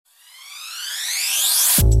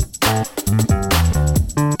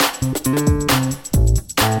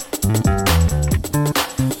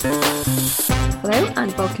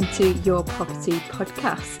to Your Property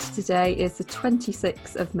Podcast. Today is the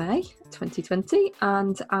 26th of May 2020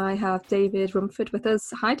 and I have David Rumford with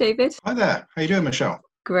us. Hi David. Hi there, how you doing, Michelle?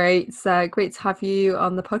 Great, great to have you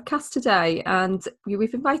on the podcast today, and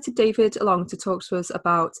we've invited David along to talk to us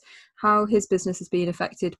about how his business has been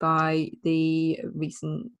affected by the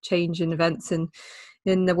recent change in events in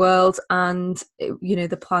the world, and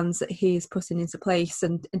the plans that he's putting into place.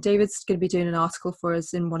 And David's going to be doing an article for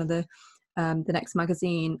us in one of the next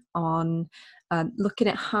magazine on looking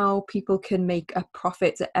at how people can make a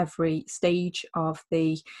profit at every stage of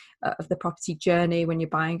the property journey when you're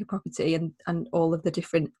buying a property, and all of the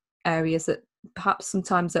different areas that perhaps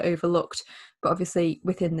sometimes are overlooked, but obviously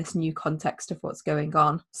within this new context of what's going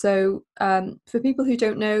on. So for people who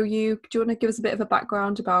don't know you, do you want to give us a bit of a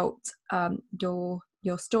background about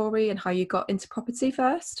your story and how you got into property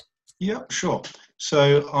first? Yeah, sure.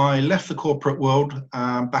 So I left the corporate world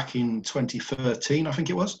back in 2013, I think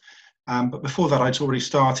it was. But before that, I'd already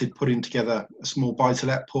started putting together a small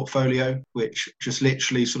buy-to-let portfolio, which just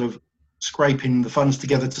literally sort of scraping the funds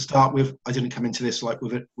together to start with. I didn't come into this like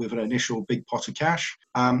with an initial big pot of cash.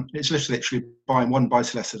 It's literally buying one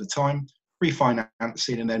buy-to-let at a time,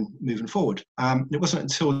 refinancing, and then moving forward. It wasn't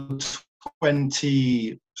until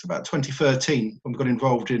about 2013 when we got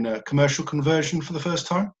involved in a commercial conversion for the first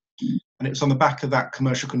time. And it was on the back of that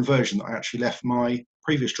commercial conversion that I actually left my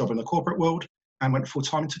previous job in the corporate world and went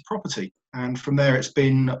full-time into property. And from there, it's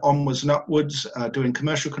been onwards and upwards, doing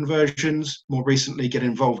commercial conversions, more recently get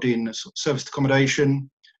involved in serviced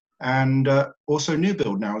accommodation, and also new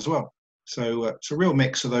build now as well. So it's a real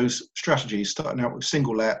mix of those strategies, starting out with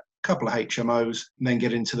single let, a couple of HMOs, and then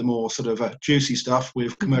get into the more sort of juicy stuff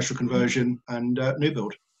with commercial conversion and new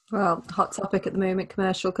build. Well, hot topic at the moment,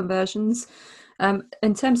 commercial conversions.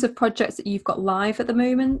 In terms of projects that you've got live at the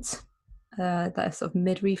moment, that are sort of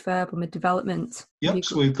mid-refurb or mid-development? Yep,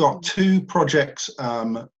 so we've got two projects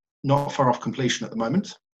not far off completion at the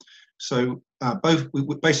moment. So we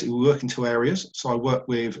work in two areas. So I work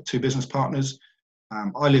with two business partners.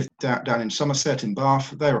 I live down in Somerset in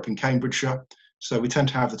Bath. They're up in Cambridgeshire. So we tend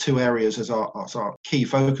to have the two areas as our key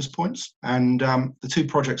focus points. And the two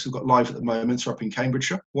projects we've got live at the moment are up in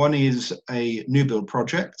Cambridgeshire. One is a new build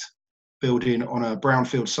project, building on a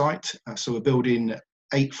brownfield site. So we're building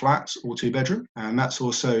 8 flats, all 2-bedroom, and that's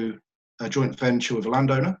also a joint venture with a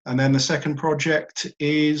landowner. And then the second project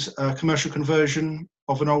is a commercial conversion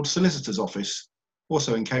of an old solicitor's office,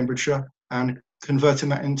 also in Cambridgeshire, and converting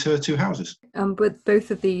that into 2 houses. With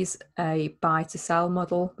both of these a buy-to-sell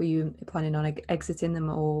model, were you planning on exiting them,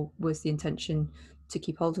 or was the intention to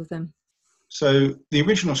keep hold of them? So the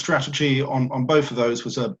original strategy on both of those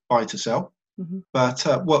was a buy-to-sell. Mm-hmm. But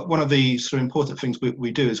one of the sort of important things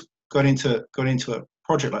we do is going into a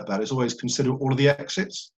project like that is always consider all of the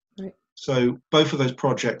exits. Right. So both of those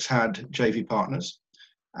projects had JV partners,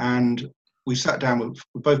 and we sat down with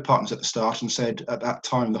both partners at the start and said at that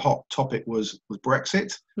time the hot topic was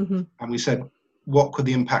Brexit. Mm-hmm. And we said, what could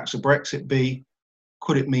the impacts of Brexit be?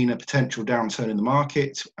 Could it mean a potential downturn in the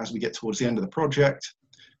market as we get towards the end of the project?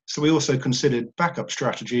 So we also considered backup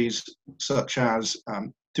strategies such as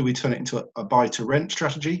do we turn it into a buy-to-rent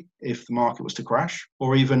strategy if the market was to crash,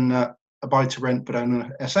 or even a buy-to-rent but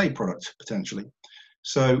own an SA product potentially.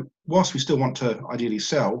 So whilst we still want to ideally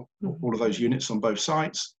sell all of those units on both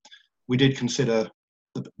sites, we did consider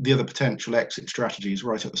the other potential exit strategies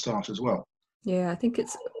right at the start as well. Yeah, I think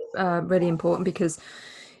it's really important because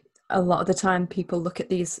a lot of the time people look at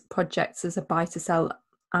these projects as a buy-to-sell,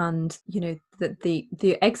 and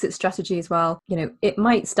the exit strategy as well, it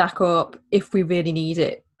might stack up if we really need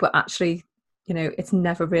it, but actually it's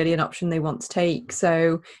never really an option they want to take.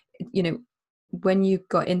 So when you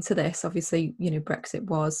got into this, obviously Brexit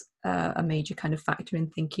was a major kind of factor in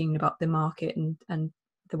thinking about the market, and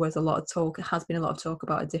there was a lot of talk, it has been a lot of talk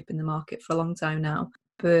about a dip in the market for a long time now.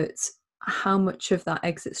 But how much of that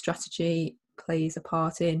exit strategy plays a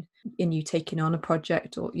part in you taking on a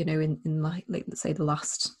project, or in like let's say the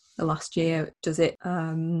last year? Does it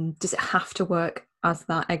have to work as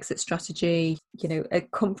that exit strategy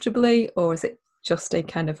comfortably, or is it just a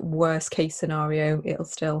kind of worst case scenario?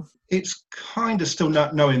 It's kind of still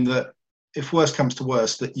not knowing that if worst comes to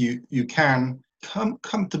worst, that you can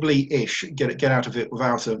comfortably-ish get out of it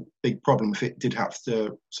without a big problem if it did have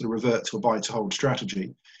to sort of revert to a buy to hold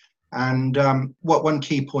strategy. And one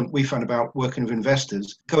key point we found about working with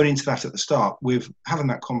investors, going into that at the start with having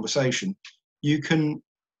that conversation, you can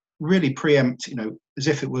really preempt, as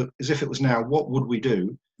if it was now, what would we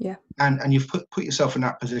do? Yeah. And you've put yourself in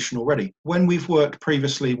that position already. When we've worked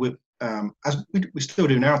previously with, as we still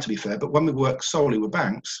do now, to be fair, but when we work solely with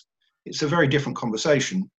banks, it's a very different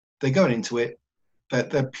conversation. They're going into it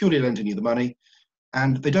They're purely lending you the money,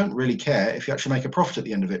 and they don't really care if you actually make a profit at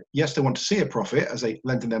the end of it. Yes, they want to see a profit as they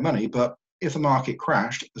lend in their money, but if the market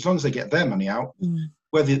crashed, as long as they get their money out,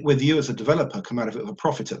 whether you as a developer come out of it with a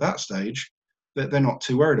profit at that stage, that they're not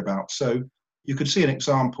too worried about. So you could see an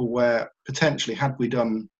example where potentially, had we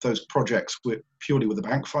done those projects purely with the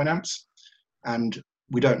bank finance, and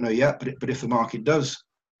we don't know yet, but if the market does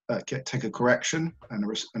take a correction and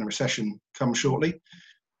a recession comes shortly,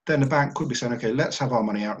 then the bank could be saying, okay, let's have our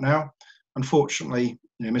money out now. Unfortunately,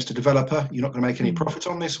 Mr. Developer, you're not going to make any profit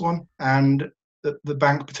on this one, and the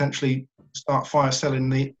bank potentially start fire selling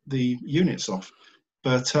the units off.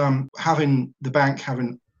 But having the bank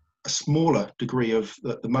having a smaller degree of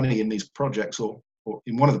the money in these projects, or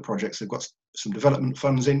in one of the projects, they've got some development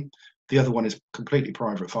funds in. The other one is completely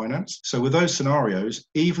private finance. So with those scenarios,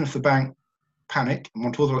 even if the bank panic and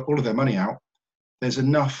want all of their money out, there's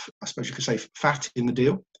enough, I suppose you could say, fat in the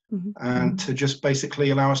deal, and to just basically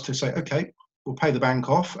allow us to say, okay, we'll pay the bank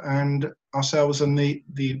off, and ourselves and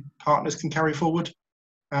the partners can carry forward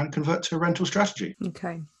and convert to a rental strategy.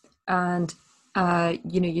 Okay. And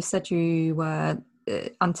you said you were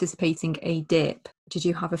anticipating a dip. Did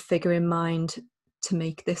you have a figure in mind to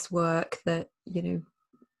make this work? That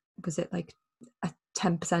was it like a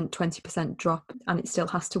 10%, 20% drop, and it still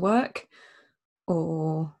has to work,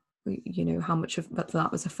 or how much of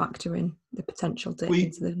that was a factor in the potential dip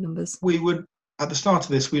into the numbers? We would, at the start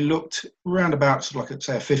of this, we looked around about sort of like, I'd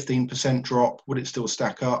say, a 15% drop. Would it still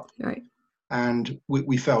stack up? Right. And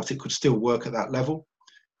we felt it could still work at that level.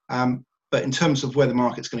 But in terms of where the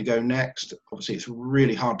market's going to go next, obviously it's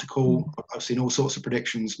really hard to call. I've seen all sorts of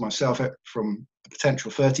predictions myself, from a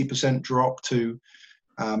potential 30% drop to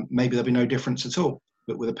maybe there'll be no difference at all.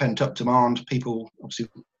 But with a pent-up demand, people obviously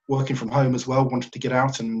working from home as well, wanted to get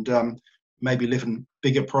out and maybe live in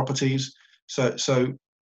bigger properties. So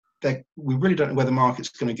we really don't know where the market's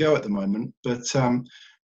going to go at the moment. But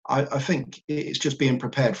I think it's just being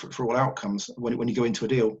prepared for all outcomes when you go into a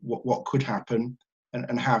deal, what could happen,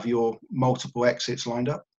 and have your multiple exits lined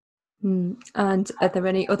up. And are there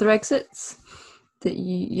any other exits that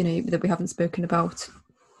that we haven't spoken about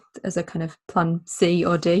as a kind of plan C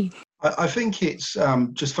or D? I think it's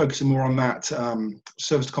just focusing more on that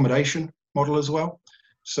serviced accommodation model as well.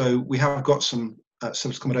 So we have got some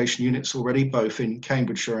serviced accommodation units already, both in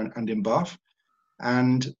Cambridgeshire and in Bath.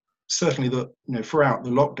 And certainly throughout the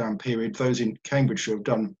lockdown period, those in Cambridgeshire have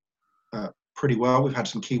done pretty well. We've had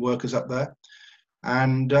some key workers up there.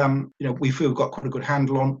 And we feel we've got quite a good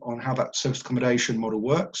handle on how that serviced accommodation model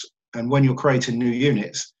works. And when you're creating new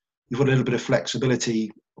units, you've got a little bit of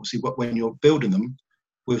flexibility, obviously, when you're building them,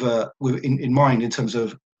 with in mind in terms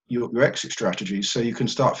of your exit strategies. So you can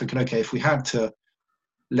start thinking, okay, if we had to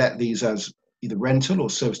let these as either rental or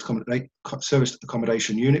serviced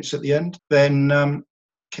accommodation units at the end, then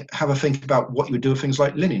have a think about what you would do with things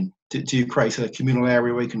like linen. Do you create a communal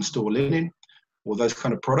area where you can store linen or those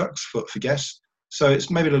kind of products for guests? So it's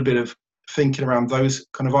maybe a little bit of thinking around those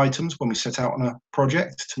kind of items when we set out on a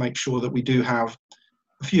project, to make sure that we do have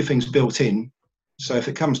a few things built in. So if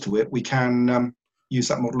it comes to it, we can use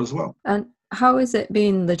that model as well. And how is it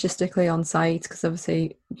being logistically on site? Because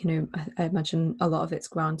obviously, I imagine a lot of it's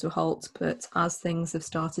ground to a halt, but as things have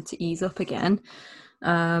started to ease up again,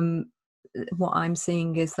 what I'm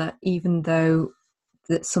seeing is that even though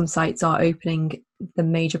that some sites are opening, the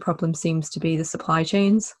major problem seems to be the supply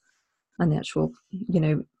chains and the actual,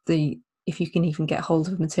 if you can even get hold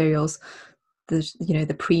of materials,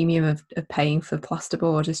 the premium of paying for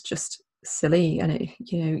plasterboard is just silly, and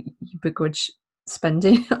you begrudge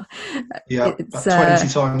spending. It's 20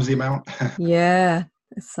 times the amount. Yeah,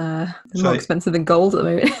 it's more expensive than gold at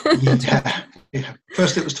the moment. Yeah.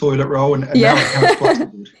 First it was toilet roll, and now it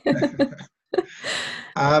comes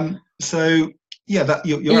plasterboard. So yeah, that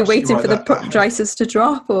you're are you waiting right, for the prices to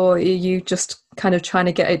drop, or are you just kind of trying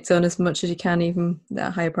to get it done as much as you can, even at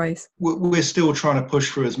a higher price? We're still trying to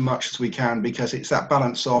push through as much as we can, because it's that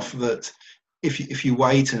balance off that if you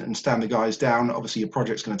wait and stand the guys down, obviously your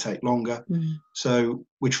project's going to take longer. So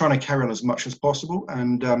we're trying to carry on as much as possible.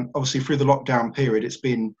 And obviously through the lockdown period, it's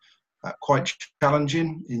been quite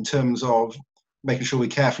challenging in terms of making sure we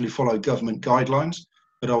carefully follow government guidelines.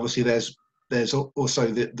 But obviously there's also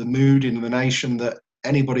the mood in the nation that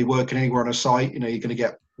anybody working anywhere on a site, you're going to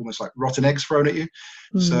get almost like rotten eggs thrown at you.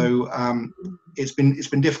 So it's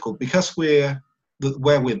been difficult, because where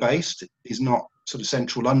we're based is not sort of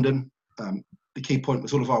central London. The key point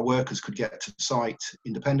was all of our workers could get to site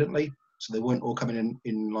independently, so they weren't all coming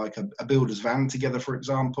in like a builder's van together, for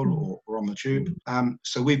example, or on the tube.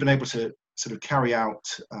 So we've been able to sort of carry out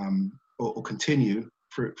or continue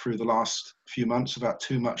through the last few months without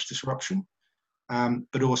too much disruption.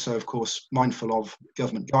 but also, of course, mindful of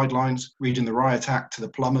government guidelines, reading the riot act to the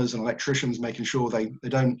plumbers and electricians, making sure they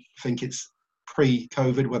don't think it's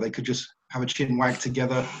pre-COVID where they could just have a chin wag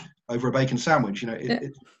together over a bacon sandwich.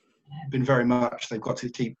 It's been very much, they've got to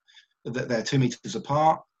keep they're 2 meters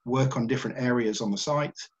apart, work on different areas on the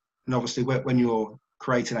site. And obviously when you're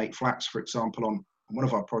creating 8 flats, for example, on one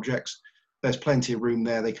of our projects, there's plenty of room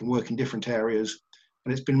there. They can work in different areas.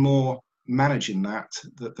 And it's been more managing that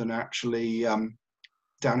than actually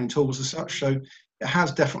down in tools as such. So it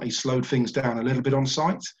has definitely slowed things down a little bit on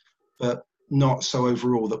site, but not so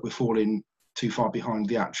overall that we're falling too far behind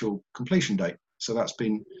the actual completion date. So that's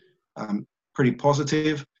been pretty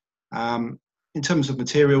positive. In terms of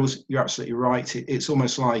materials, you're absolutely right. It's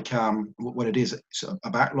almost like what it is, it's a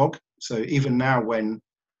backlog. So even now, when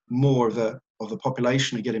more of the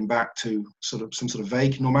population are getting back to some sort of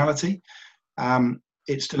vague normality,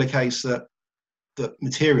 it's still a case that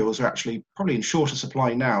materials are actually probably in shorter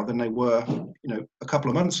supply now than they were, a couple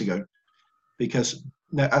of months ago, because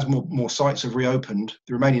as more sites have reopened,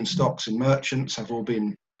 the remaining stocks in merchants have all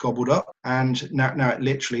been gobbled up, and now it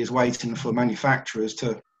literally is waiting for manufacturers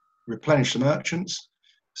to replenish the merchants.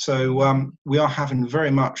 So we are having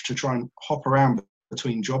very much to try and hop around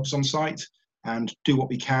between jobs on site and do what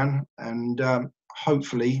we can, and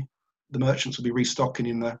hopefully the merchants will be restocking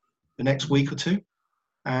in the next week or two,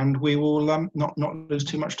 and we will not lose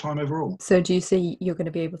too much time overall. So do you see you're going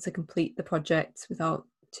to be able to complete the project without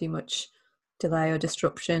too much delay or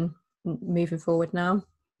disruption moving forward now?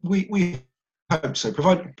 We hope so,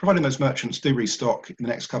 providing those merchants do restock in the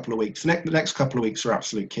next couple of weeks. The next couple of weeks are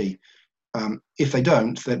absolute key. If they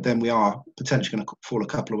don't, then we are potentially going to fall a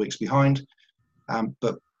couple of weeks behind.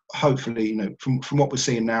 But hopefully, from what we're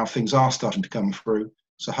seeing now, things are starting to come through.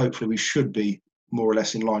 So hopefully we should be more or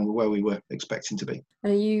less in line with where we were expecting to be.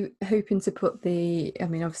 And are you hoping to put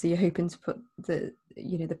obviously you're hoping to put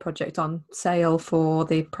the project on sale for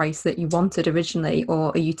the price that you wanted originally,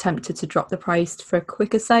 or are you tempted to drop the price for a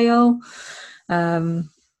quicker sale? Where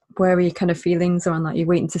are your kind of feelings around that? You're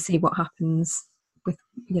waiting to see what happens with,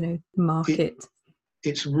 the market?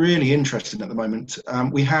 It's really interesting at the moment.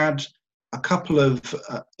 We had a couple of,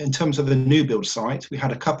 in terms of the new build site, we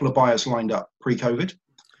had a couple of buyers lined up pre-COVID.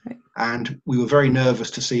 Right. And we were very nervous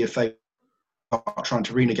to see if they are trying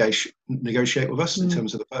to negotiate with us in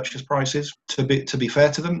terms of the purchase prices. To be fair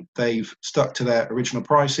to them, they've stuck to their original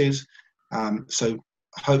prices. So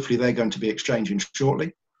hopefully they're going to be exchanging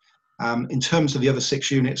shortly. In terms of the other 6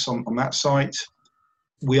 units on that site,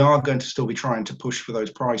 we are going to still be trying to push for those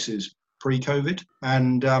prices pre-COVID.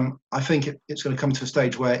 And I think it's going to come to a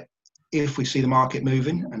stage where if we see the market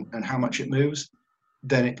moving and how much it moves,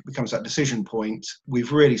 then it becomes that decision point.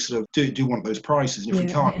 We've really sort of do want those prices. And if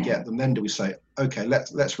we can't get them, then do we say, okay,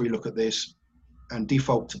 let's relook at this and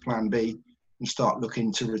default to plan B and start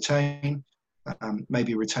looking to retain,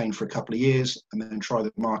 maybe retain for a couple of years and then try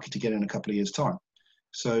the market again in a couple of years' time.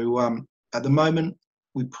 So at the moment,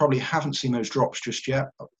 we probably haven't seen those drops just yet.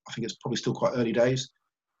 I think it's probably still quite early days.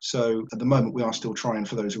 So at the moment, we are still trying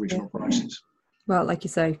for those original prices. Well, like you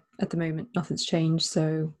say, at the moment, nothing's changed.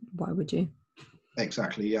 So why would you?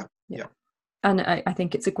 Exactly, yeah. And I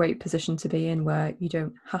think it's a great position to be in where you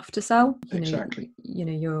don't have to sell. Exactly.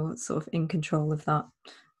 You're sort of in control of that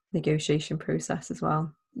negotiation process as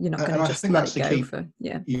well. You're not going to just let it go for,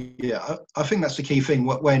 Yeah, I think that's the key thing.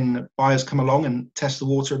 When buyers come along and test the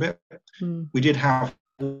water a bit, we did have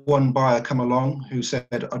one buyer come along who said,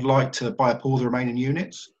 I'd like to buy up all the remaining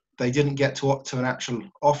units. They didn't get to an actual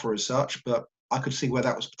offer as such, but I could see where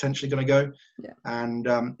that was potentially going to go. Yeah. And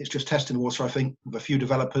it's just testing the water, I think, with a few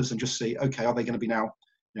developers and just see, okay, are they going to be now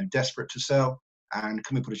desperate to sell? And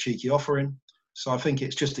can we put a cheeky offer in? So I think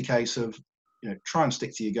it's just a case of, try and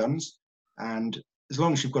stick to your guns. And as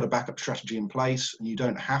long as you've got a backup strategy in place and you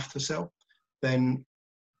don't have to sell, then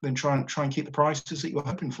try and keep the prices that you're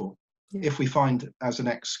hoping for. Yeah. If we find as the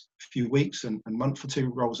next few weeks and month or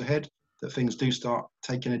two rolls ahead that things do start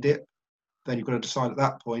taking a dip, then you've got to decide at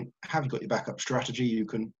that point, have you got your backup strategy you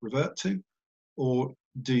can revert to, or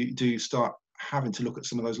do you start having to look at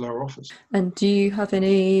some of those lower offers? And do you have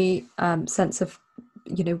any sense of,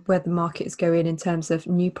 where the market is going in terms of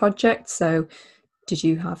new projects? So did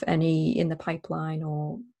you have any in the pipeline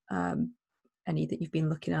or any that you've been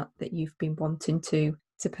looking at that you've been wanting to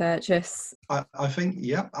purchase? I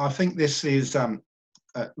think this is a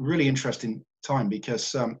really interesting time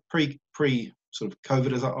because pre sort of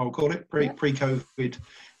COVID, as I'll call it, pre-COVID,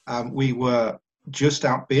 we were just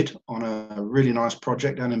outbid on a really nice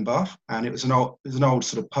project down in Bath, and it was an old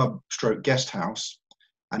sort of pub stroke guest house,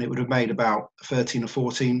 and it would have made about 13 or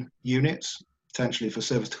 14 units. potentially for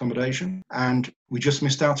serviced accommodation, and we just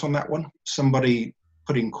missed out on that one. Somebody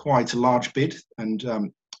put in quite a large bid,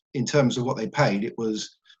 and in terms of what they paid, it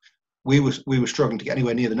was we were struggling to get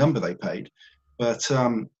anywhere near the number they paid. But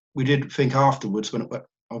we did think afterwards, when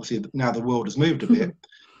obviously now the world has moved a bit,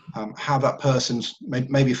 how that person's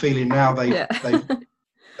maybe feeling now they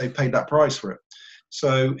paid that price for it.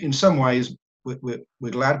 So in some ways, we're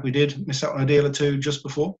glad we did miss out on a deal or two just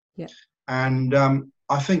before. Yeah. And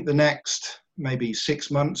I think the next maybe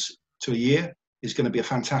 6 months to a year is going to be a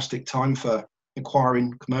fantastic time for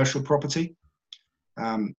acquiring commercial property.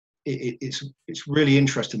 It's really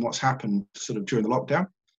interesting what's happened sort of during the lockdown,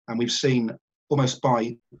 and we've seen almost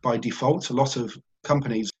by default a lot of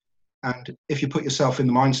companies. And if you put yourself in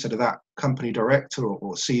the mindset of that company director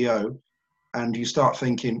or CEO, and you start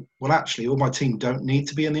thinking, well, actually, all my team don't need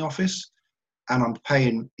to be in the office, and I'm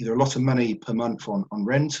paying either a lot of money per month on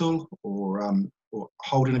rental or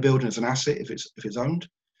holding a building as an asset if it's owned.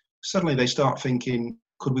 Suddenly they start thinking,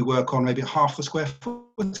 could we work on maybe half the square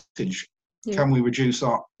footage? Yeah. Can we reduce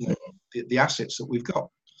our the assets that we've got?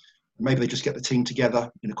 Maybe they just get the team together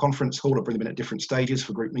in a conference hall or bring them in at different stages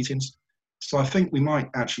for group meetings. So I think we might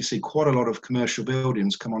actually see quite a lot of commercial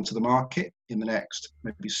buildings come onto the market in the next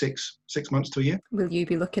maybe six months to a year. Will you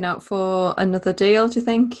be looking out for another deal, do you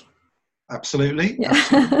think? Absolutely. Yeah.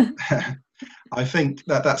 Absolutely. I think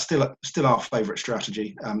that's still our favourite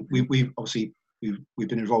strategy. We've obviously been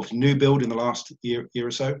involved in new build in the last year or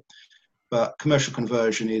so, but commercial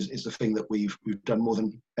conversion is the thing that we've done more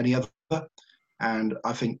than any other. And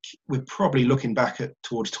I think we're probably looking back at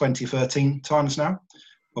towards 2013 times now,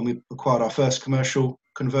 when we acquired our first commercial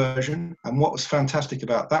conversion. And what was fantastic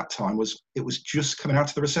about that time was it was just coming out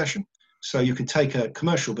of the recession. So you could take a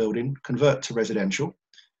commercial building, convert to residential,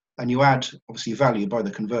 and you add obviously value by the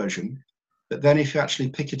conversion. But then if you actually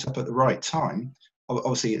pick it up at the right time,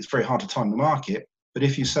 obviously it's very hard to time the market, but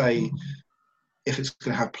if you say, if it's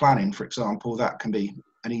going to have planning, for example, that can be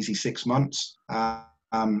an easy 6 months.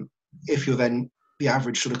 If you're then, the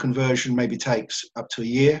average sort of conversion maybe takes up to a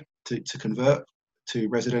year to convert to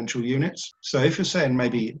residential units. So if you're saying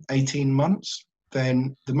maybe 18 months,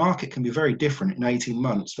 then the market can be very different in 18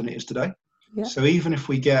 months than it is today. Yeah. So even if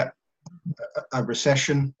we get a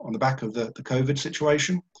recession on the back of the COVID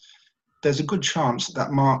situation, there's a good chance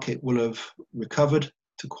that market will have recovered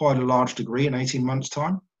to quite a large degree in 18 months'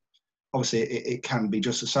 time. Obviously, it can be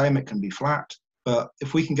just the same, it can be flat, but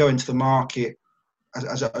if we can go into the market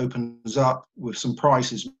as it opens up with some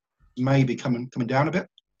prices maybe coming down a bit,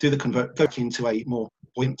 do the convert, go into a more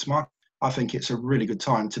buoyant market, I think it's a really good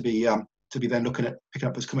time to be then looking at picking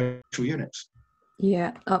up those commercial units.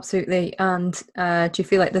 Yeah, absolutely. And do you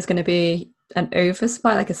feel like there's going to be an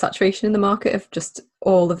oversupply, like a saturation in the market of just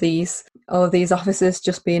all of these offices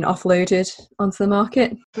just being offloaded onto the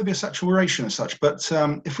market? There'll be a saturation as such, but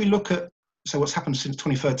if we look at what's happened since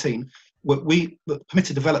 2013, the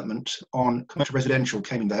permitted development on commercial residential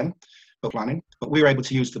came in then, planning, but we were able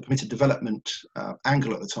to use the permitted development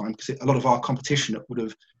angle at the time, because a lot of our competition that would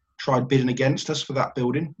have tried bidding against us for that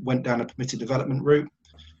building went down a permitted development route.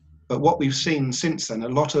 But what we've seen since then, a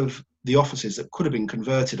lot of the offices that could have been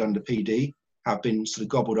converted under PD have been sort of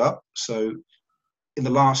gobbled up. So in the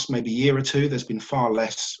last maybe year or two, there's been far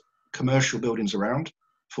less commercial buildings around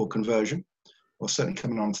for conversion, or certainly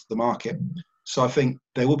coming onto the market. So I think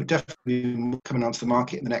they will be definitely coming onto the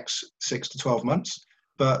market in the next 6 to 12 months.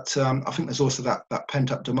 But I think there's also that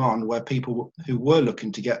pent-up demand where people who were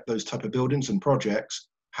looking to get those type of buildings and projects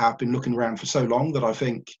have been looking around for so long that I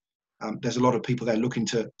think there's a lot of people there looking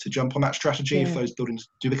to jump on that strategy if those buildings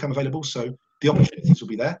do become available. So the opportunities will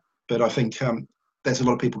be there. But I think there's a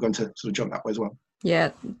lot of people going to sort of jump that way as well.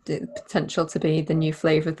 Yeah, the potential to be the new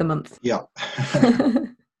flavour of the month. Yeah.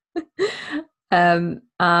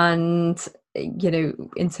 And, you know,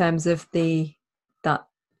 in terms of that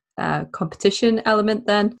competition element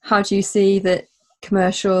then, how do you see that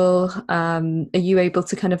commercial, are you able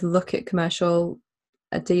to kind of look at commercial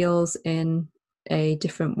deals in a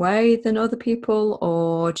different way than other people,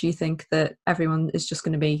 or do you think that everyone is just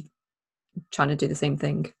going to be trying to do the same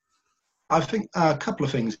thing? I think a couple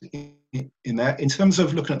of things in there. In terms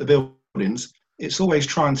of looking at the buildings, it's always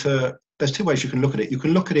there's two ways you can look at it. You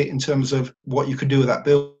can look at it in terms of what you could do with that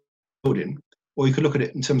building, or you could look at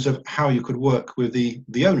it in terms of how you could work with the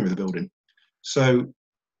owner of the building. So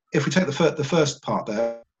if we take the first part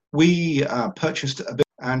there, we purchased a building,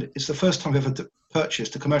 and it's the first time we've ever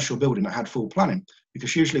purchased a commercial building that had full planning,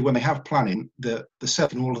 because usually when they have planning, the seller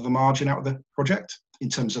can all of the margin out of the project in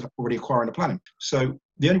terms of already acquiring the planning. So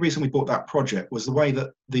the only reason we bought that project was the way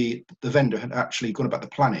that the vendor had actually gone about the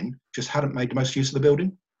planning just hadn't made the most use of the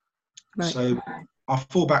building. Right. So our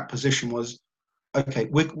fallback position was, okay,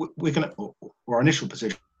 we're going to, or our initial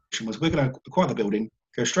position was we're going to acquire the building,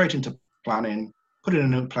 go straight into planning, put in a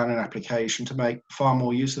new planning application to make far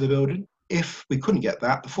more use of the building. If we couldn't get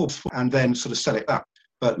that, and then sort of sell it up.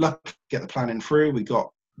 But luckily, get the planning through. We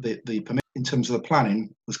got the permit. In terms of the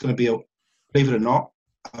planning, was going to be, believe it or not,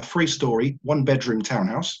 a 3-story, 1-bedroom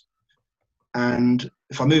townhouse. And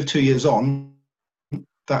if I move 2 years on,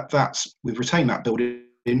 we've retained that building,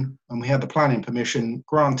 and we had the planning permission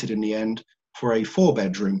granted in the end for a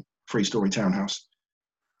 4-bedroom, 3-story townhouse.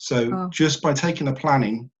 So just by taking the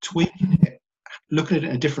planning, tweaking it, looking at it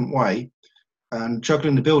in a different way, and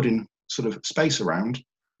juggling the building sort of space around,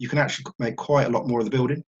 you can actually make quite a lot more of the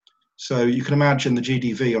building. So you can imagine the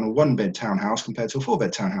GDV on a 1-bed townhouse compared to a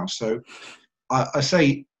 4-bed townhouse. So I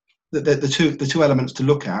say that the two elements to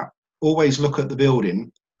look at: always look at the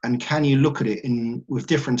building, and can you look at it with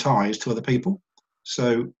different eyes to other people.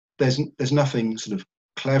 So there's nothing sort of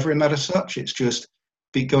clever in that as such. It's just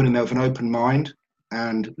going in there with an open mind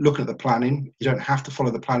and looking at the planning. You don't have to follow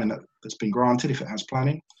the planning that's been granted if it has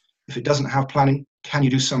planning. If it doesn't have planning, can you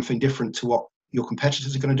do something different to what your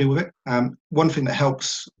competitors are going to do with it? One thing that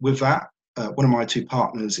helps with that, one of my 2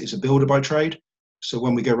 partners is a builder by trade. So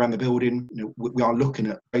when we go around the building, we are looking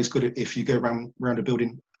at, it's good if you go around a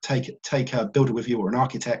building, take a builder with you or an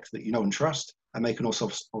architect that you know and trust, and they can also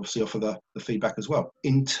obviously offer the feedback as well.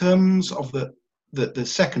 In terms of the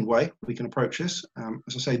second way we can approach this,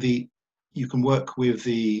 as I say, you can work with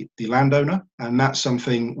the landowner, and that's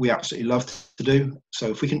something we absolutely love to do.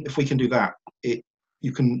 So if we can do that,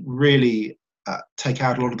 you can really take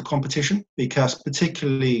out a lot of the competition, because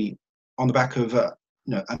particularly on the back of a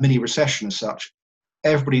mini recession as such,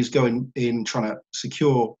 everybody's going in trying to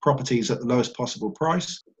secure properties at the lowest possible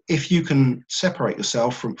price. If you can separate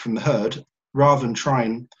yourself from the herd, rather than try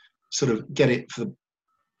and sort of get it for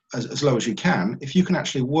as low as you can, if you can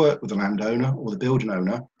actually work with the landowner or the building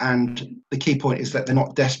owner, and the key point is that they're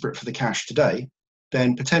not desperate for the cash today,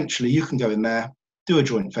 then potentially you can go in there, do a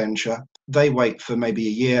joint venture. They wait for maybe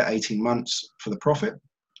a year, 18 months for the profit.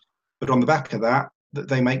 But on the back of that,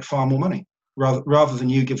 they make far more money. Rather than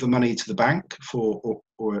you give the money to the bank or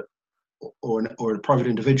a private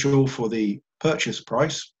individual for the purchase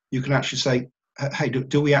price, you can actually say, hey,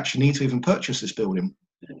 do we actually need to even purchase this building?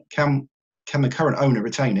 Can the current owner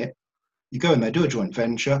retain it? You go in there, do a joint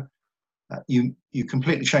venture. You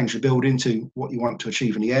completely change the building to what you want to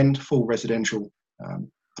achieve in the end, full residential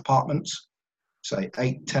apartments, say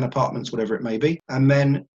 8, 10 apartments, whatever it may be. And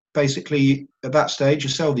then basically at that stage, you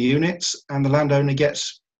sell the units and the landowner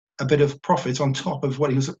gets a bit of profit on top of what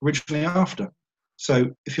he was originally after. So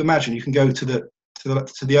if you imagine, you can go to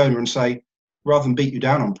the owner and say, rather than beat you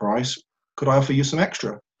down on price, could I offer you some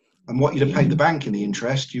extra? And what you'd have paid the bank in the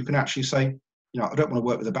interest, you can actually say, I don't want to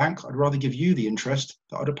work with the bank. I'd rather give you the interest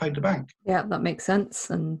that I'd have paid the bank. Yeah, that makes sense.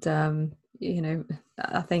 And,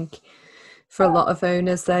 I think for a lot of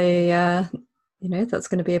owners, they, that's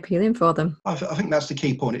going to be appealing for them. I think that's the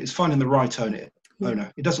key point. It's finding the right owner.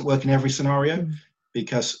 It doesn't work in every scenario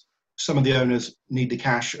because some of the owners need the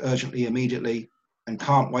cash urgently, immediately, and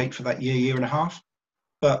can't wait for that year and a half.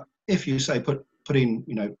 But if you say put in,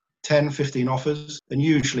 10, 15 offers, then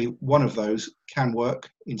usually one of those can work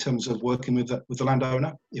in terms of working with the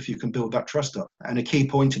landowner if you can build that trust up. And a key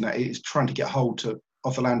point in that is trying to get hold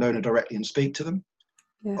of the landowner directly and speak to them.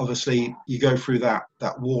 Yeah. Obviously, you go through that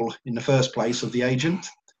wall in the first place of the agent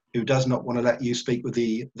who does not want to let you speak with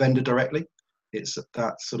the vendor directly. It's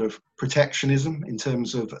that sort of protectionism in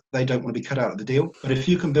terms of they don't want to be cut out of the deal. But if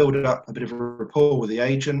you can build up a bit of a rapport with the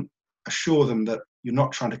agent, assure them that you're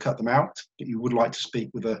not trying to cut them out, but you would like to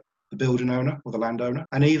speak with the building owner or the landowner,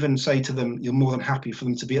 and even say to them you're more than happy for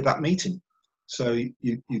them to be at that meeting. So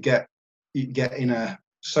you get in a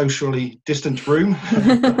socially distant room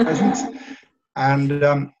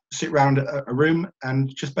and sit around a room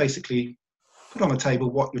and just basically put on the table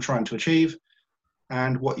what you're trying to achieve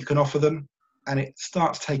and what you can offer them, and it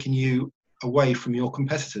starts taking you away from your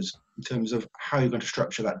competitors in terms of how you're going to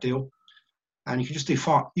structure that deal. And you can just do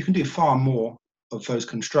far more of those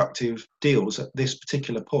constructive deals at this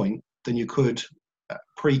particular point than you could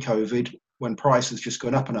pre-COVID, when prices just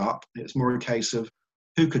gone up and up. It's more a case of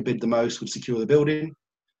who could bid the most would secure the building,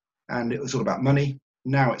 and it was all about money.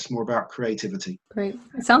 Now it's more about creativity. Great.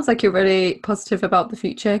 It sounds like you're really positive about the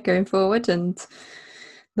future going forward and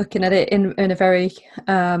looking at it in a very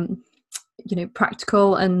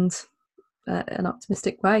practical and an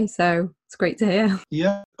optimistic way. So it's great to hear.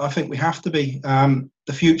 Yeah, I think we have to be.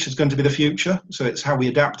 The future is going to be the future, so it's how we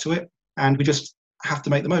adapt to it, and we just have to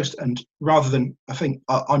make the most. And rather than, I think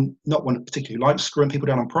I'm not one particularly likes screwing people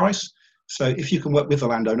down on price. So if you can work with the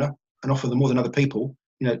landowner and offer them more than other people,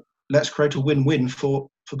 let's create a win-win for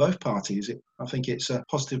both parties. I think it's a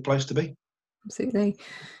positive place to be. Absolutely.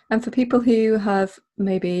 And for people who have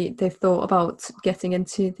maybe they've thought about getting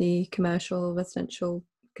into the commercial residential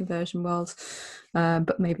conversion world,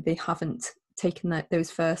 but maybe they haven't taken those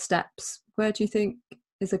first steps, where do you think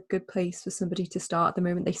is a good place for somebody to start the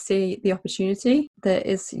moment they see the opportunity that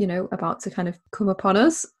is, about to kind of come upon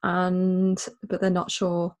us, but they're not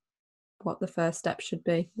sure what the first step should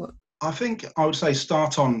be? I think I would say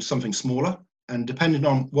start on something smaller, and depending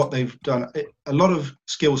on what they've done, a lot of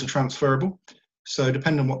skills are transferable. So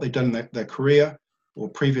depending on what they've done in their career or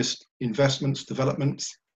previous investments,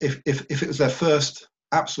 developments, if it was their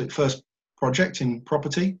absolute first project in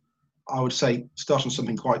property, I would say start on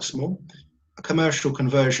something quite small. A commercial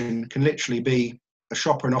conversion can literally be a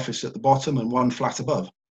shop or an office at the bottom and one flat above.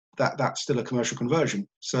 That's still a commercial conversion.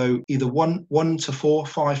 So either one to 4,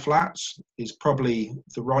 5 flats is probably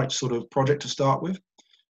the right sort of project to start with,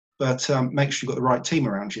 but make sure you've got the right team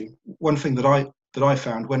around you. One thing that I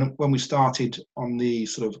found when we started on the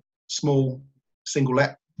sort of small single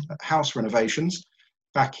let house renovations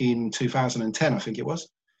back in 2010, I think it was,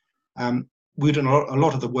 we'd done a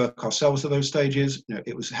lot of the work ourselves at those stages.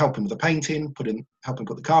 It was helping with the painting, helping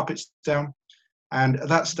put the carpets down. And at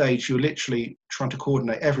that stage, you're literally trying to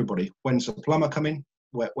coordinate everybody. When's the plumber coming?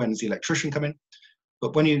 When's the electrician coming?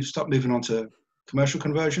 But when you start moving on to commercial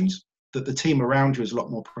conversions, that the team around you is a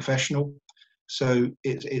lot more professional. So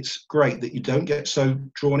it's great that you don't get so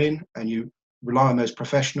drawn in and you rely on those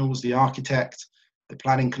professionals, the architect, the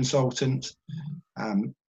planning consultant,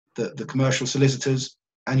 the commercial solicitors,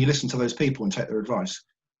 and you listen to those people and take their advice.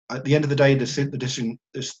 At the end of the day, the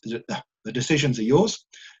decisions are yours,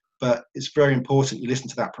 but it's very important you listen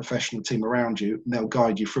to that professional team around you, and they'll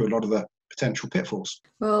guide you through a lot of the potential pitfalls.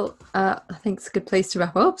 Well, I think it's a good place to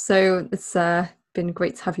wrap up. So it's been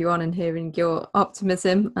great to have you on and hearing your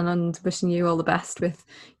optimism, and wishing you all the best with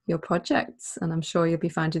your projects. And I'm sure you'll be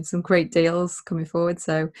finding some great deals coming forward.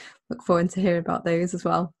 So look forward to hearing about those as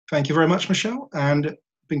well. Thank you very much, Michelle. And it's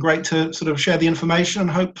been great to sort of share the information,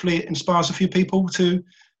 and hopefully it inspires a few people to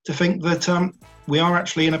think that we are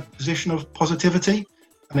actually in a position of positivity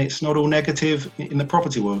and it's not all negative in the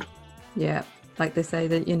property world. Yeah, like they say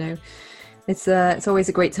that, it's always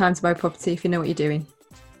a great time to buy property if you know what you're doing.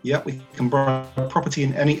 Yeah, we can buy property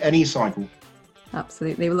in any cycle.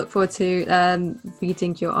 Absolutely. We look forward to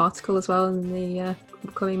reading your article as well in the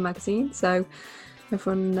upcoming magazine. So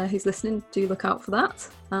everyone who's listening, do look out for that.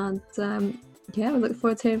 And we look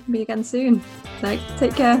forward to hearing from you again soon. So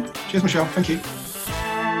take care. Cheers, Michelle. Thank you.